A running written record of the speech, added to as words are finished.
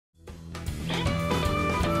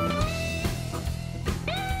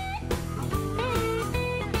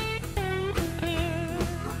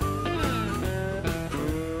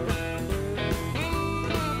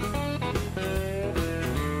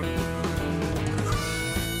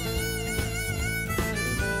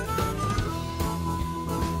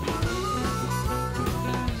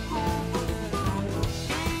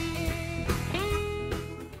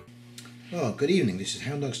Good evening, this is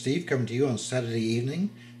Hound Dog Steve coming to you on Saturday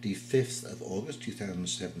evening, the 5th of August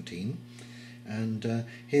 2017. And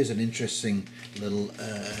here's an interesting little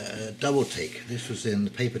double take. This was in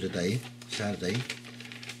the paper today, Saturday.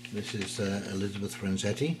 This is Elizabeth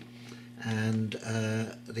Renzetti, and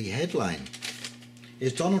the headline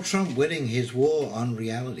is Donald Trump winning his war on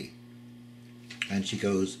reality. And she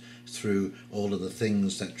goes through all of the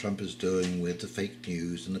things that Trump is doing with the fake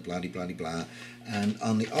news and the blah blah blah blah. And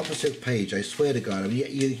on the opposite page, I swear to God, I mean,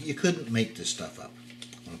 you couldn't make this stuff up.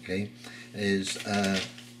 Okay, is there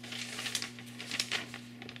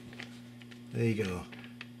you go.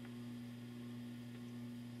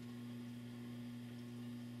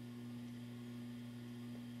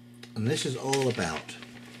 And this is all about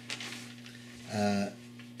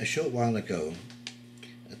a short while ago,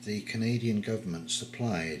 the Canadian government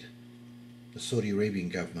supplied the Saudi Arabian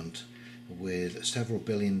government with several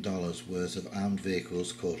 $billion worth of armed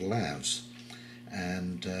vehicles called LAVs,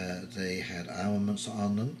 and they had armaments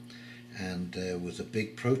on them, and there was a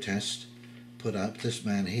big protest put up. This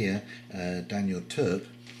man here, Daniel Turp,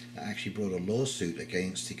 actually brought a lawsuit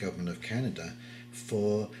against the government of Canada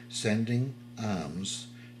for sending arms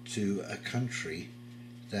to a country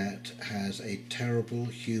that has a terrible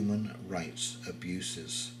human rights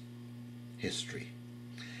abuses history,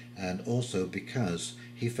 and also because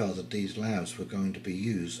he felt that these LAVs were going to be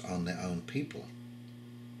used on their own people.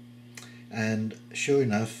 And sure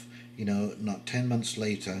enough, you know, not 10 months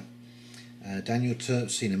later, Daniel Turp,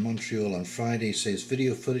 seen in Montreal on Friday, says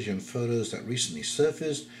video footage and photos that recently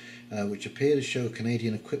surfaced which appear to show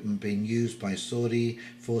Canadian equipment being used by Saudi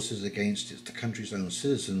forces against the country's own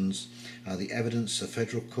citizens are the evidence a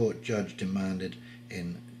federal court judge demanded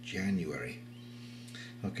in January.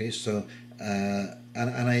 Okay, so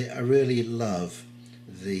and I really love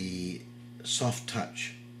the soft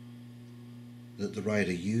touch that the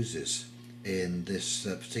writer uses in this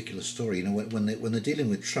particular story. You know, when they're dealing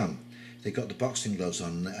with Trump, they got the boxing gloves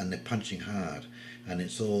on and they're punching hard, and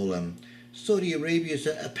it's all Saudi Arabia's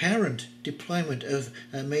apparent deployment of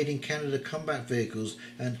made in Canada combat vehicles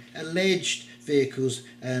and alleged vehicles,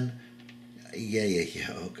 and yeah,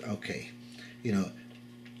 okay. You know,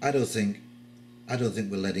 I don't think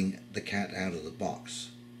we're letting the cat out of the box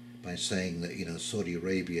by saying that, you know, Saudi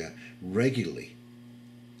Arabia regularly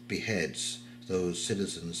beheads those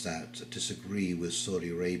citizens that disagree with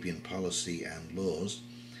Saudi Arabian policy and laws,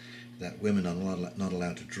 that women are not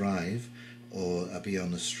allowed to drive or be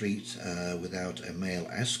on the street without a male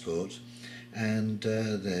escort. And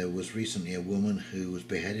there was recently a woman who was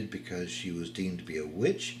beheaded because she was deemed to be a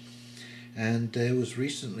witch, and there was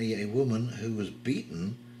recently a woman who was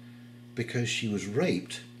beaten because she was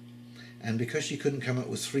raped, and because she couldn't come up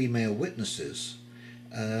with 3 male witnesses,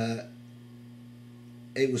 it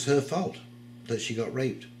was her fault that she got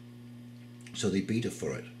raped, so they beat her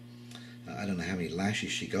for it. I don't know how many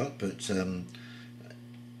lashes she got, but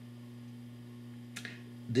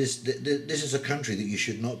this is a country that you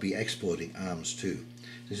should not be exporting arms to.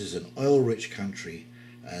 This is an oil-rich country.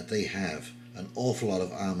 They have an awful lot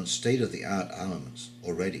of armaments, state-of-the-art armaments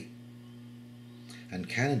already. And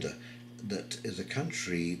Canada, that is a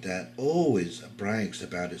country that always brags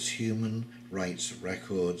about its human rights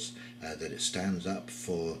records, that it stands up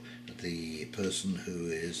for the person who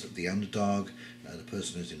is the underdog, the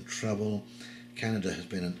person who's in trouble. Canada has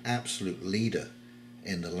been an absolute leader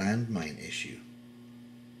in the landmine issue.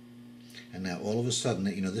 And now all of a sudden,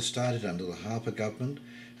 you know, this started under the Harper government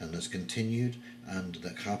and has continued, and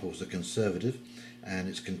that Harper was a conservative, and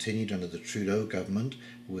it's continued under the Trudeau government,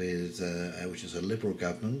 with which is a liberal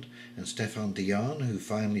government, and Stéphane Dion, who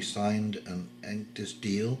finally signed and inked this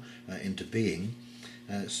deal into being,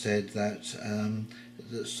 said that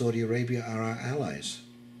Saudi Arabia are our allies,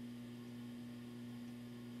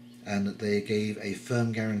 and that they gave a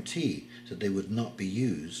firm guarantee that they would not be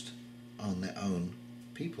used on their own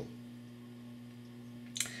people.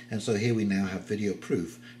 And so here we now have video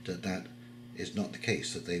proof that that is not the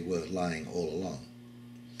case, that they were lying all along.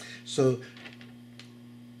 So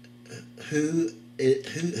whose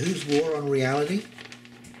war on reality?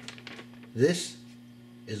 This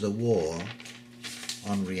is a war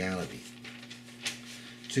on reality.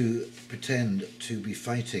 To pretend to be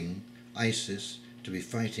fighting ISIS, to be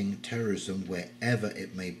fighting terrorism wherever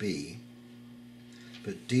it may be,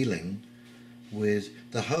 but dealing with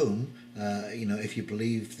the home, you know, if you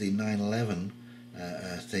believe the 9/11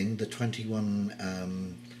 thing, the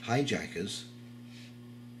 21 hijackers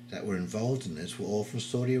that were involved in this were all from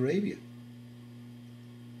Saudi Arabia.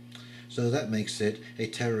 So that makes it a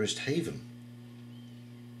terrorist haven.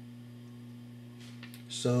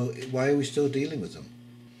 So why are we still dealing with them?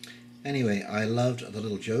 Anyway, I loved the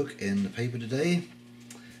little joke in the paper today.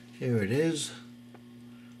 Here it is.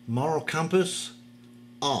 Moral compass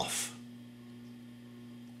off.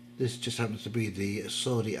 This just happens to be the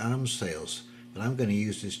Saudi arms sales, but I'm going to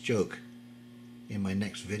use this joke in my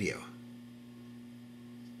next video.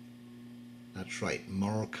 That's right,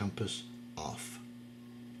 moral compass off.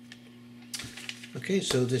 Okay,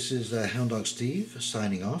 so this is Hound Dog Steve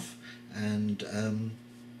signing off, and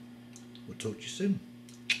we'll talk to you soon.